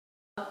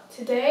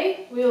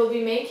Today we will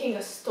be making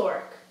a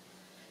stork.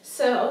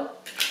 So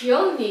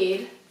you'll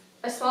need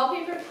a small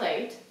paper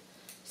plate,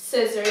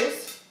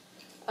 scissors,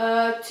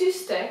 2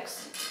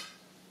 sticks,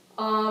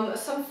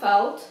 some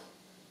felt,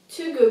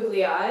 2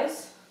 googly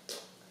eyes,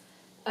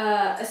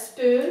 a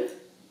spoon,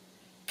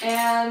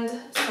 and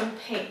some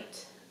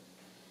paint,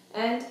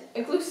 and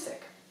a glue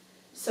stick.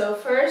 So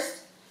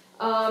first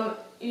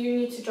you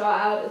need to draw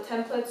out a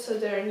template, so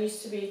there needs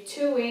to be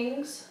 2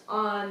 wings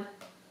on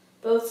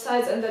both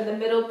sides, and then the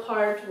middle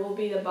part will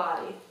be the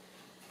body,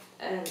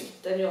 and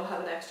then you'll have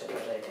an extra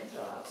part that you can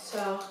throw out.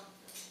 So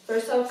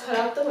first I'll cut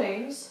out the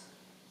wings.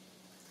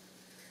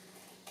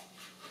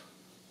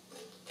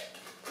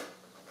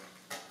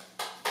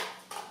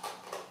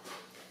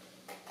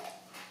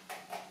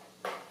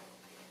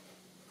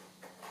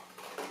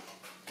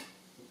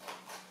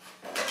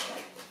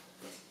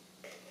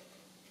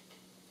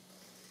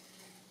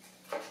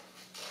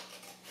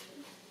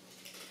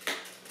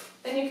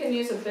 And you can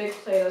use a big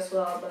plate as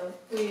well, but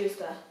we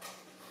used a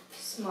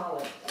smaller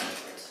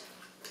plate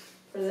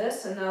for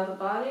this. And now the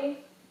body,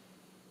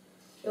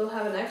 you'll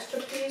have an extra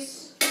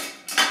piece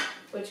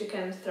which you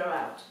can throw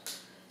out.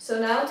 So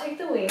now take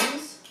the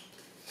wings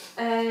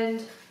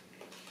and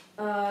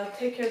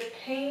take your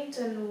paint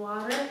and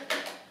water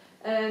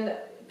and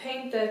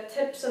paint the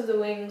tips of the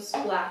wings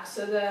black.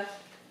 So the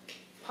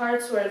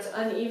parts where it's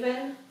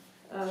uneven,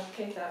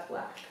 paint that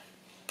black.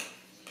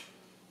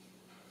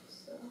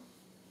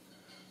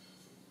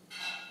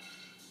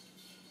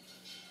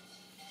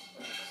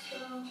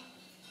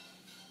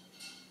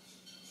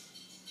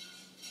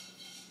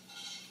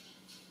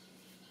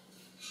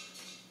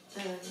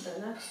 And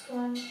the next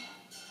one.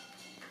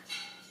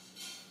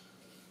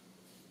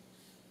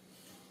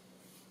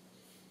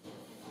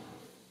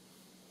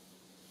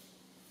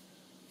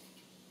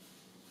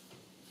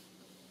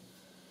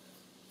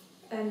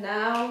 And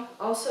now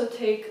also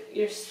take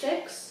your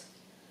sticks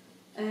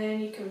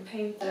and you can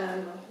paint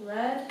them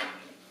red.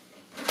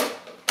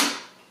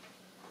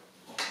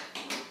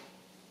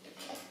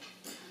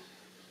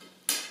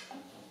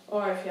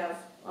 Or if you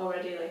have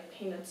already like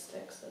painted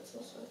sticks, that's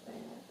also a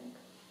thing, I think.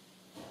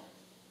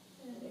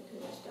 And you can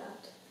use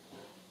that.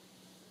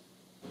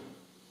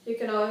 You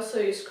can also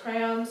use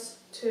crayons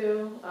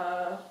to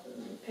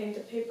paint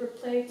the paper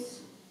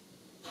plates,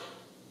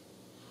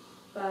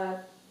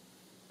 but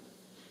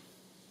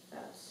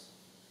that's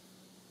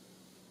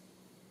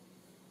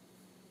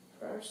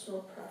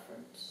personal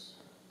preference.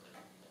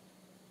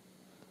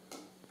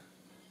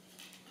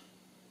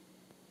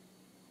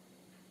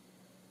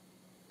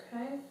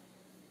 Okay.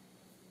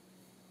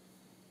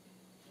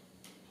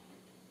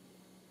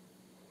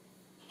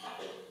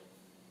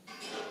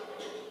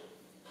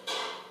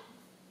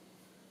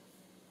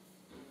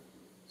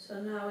 So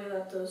now we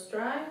let those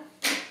dry,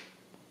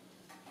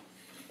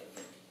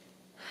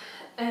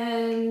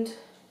 and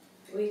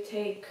we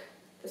take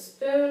the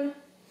spoon,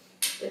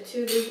 the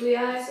 2 googly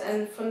eyes,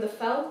 and from the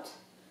felt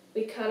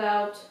we cut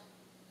out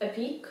a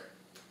beak,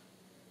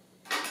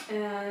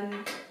 and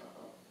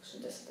this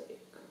is the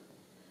beak,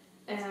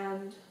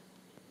 and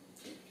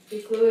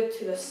we glue it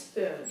to the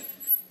spoon.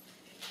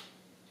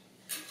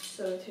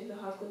 So we take the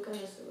hot glue gun,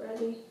 is it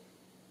ready?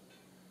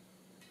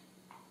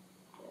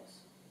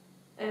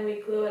 And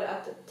we glue it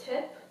at the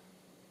tip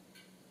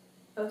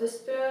of the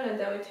spoon, and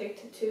then we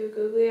take the 2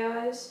 googly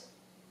eyes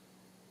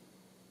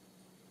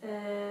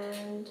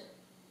and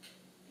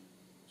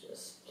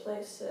just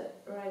place it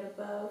right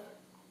above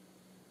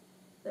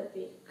the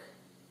beak,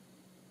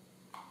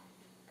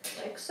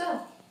 like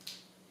so.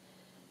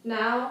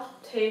 Now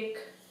take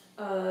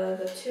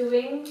the 2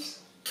 wings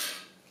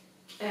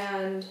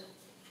and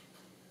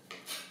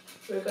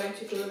we're going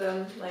to glue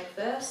them like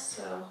this.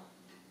 So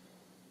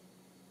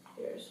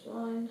here's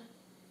one.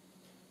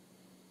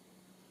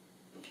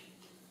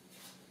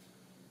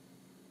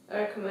 I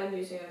recommend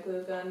using a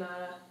glue gun, not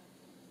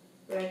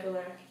a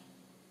regular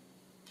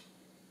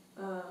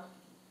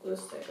glue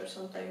stick or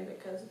something,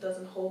 because it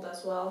doesn't hold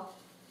as well.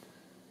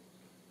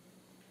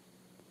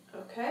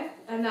 Okay,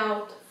 and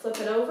now flip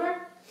it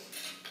over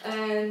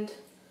and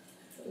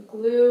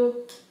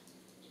glue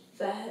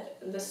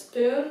the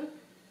spoon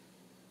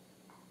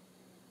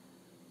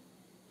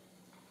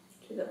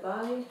to the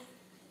body.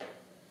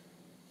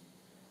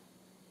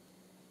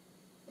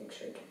 Make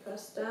sure to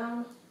press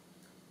down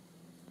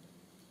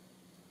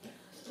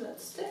so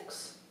that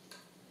sticks.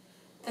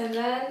 And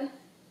then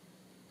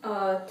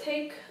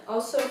take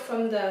also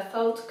from the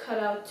felt, cut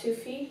out 2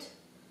 feet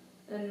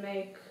and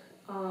make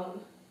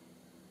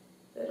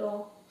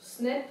little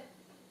snip,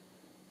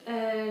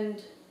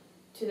 and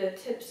to the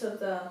tips of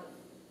the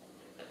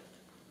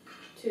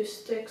 2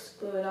 sticks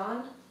glue it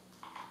on.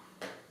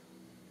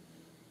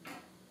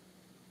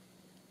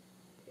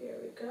 Here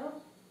we go.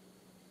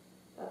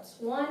 That's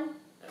 1.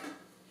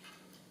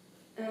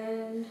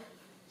 And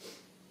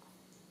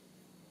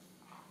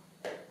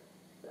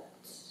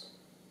that's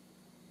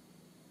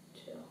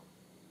 2.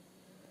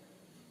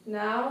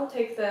 Now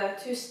take the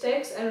 2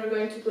 sticks and we're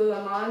going to glue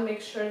them on.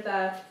 Make sure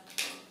that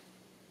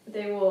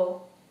they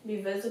will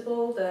be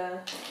visible, the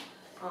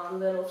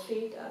little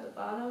feet at the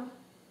bottom.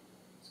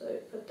 So we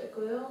put the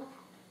glue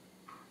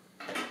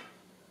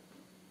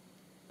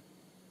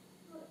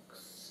like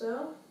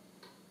so.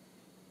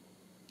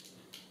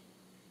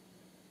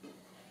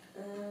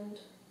 And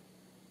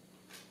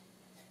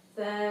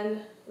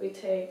then we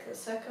take the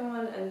second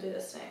one and do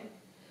the same.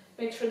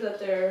 Make sure that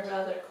they're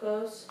rather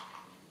close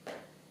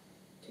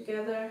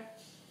together.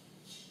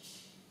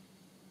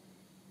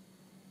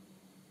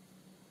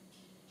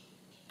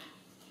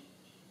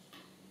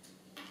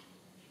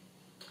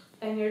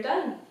 And you're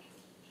done.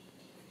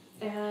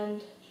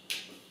 And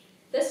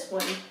this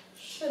one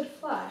should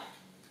fly.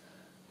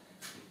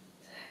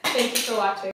 Thank you for watching.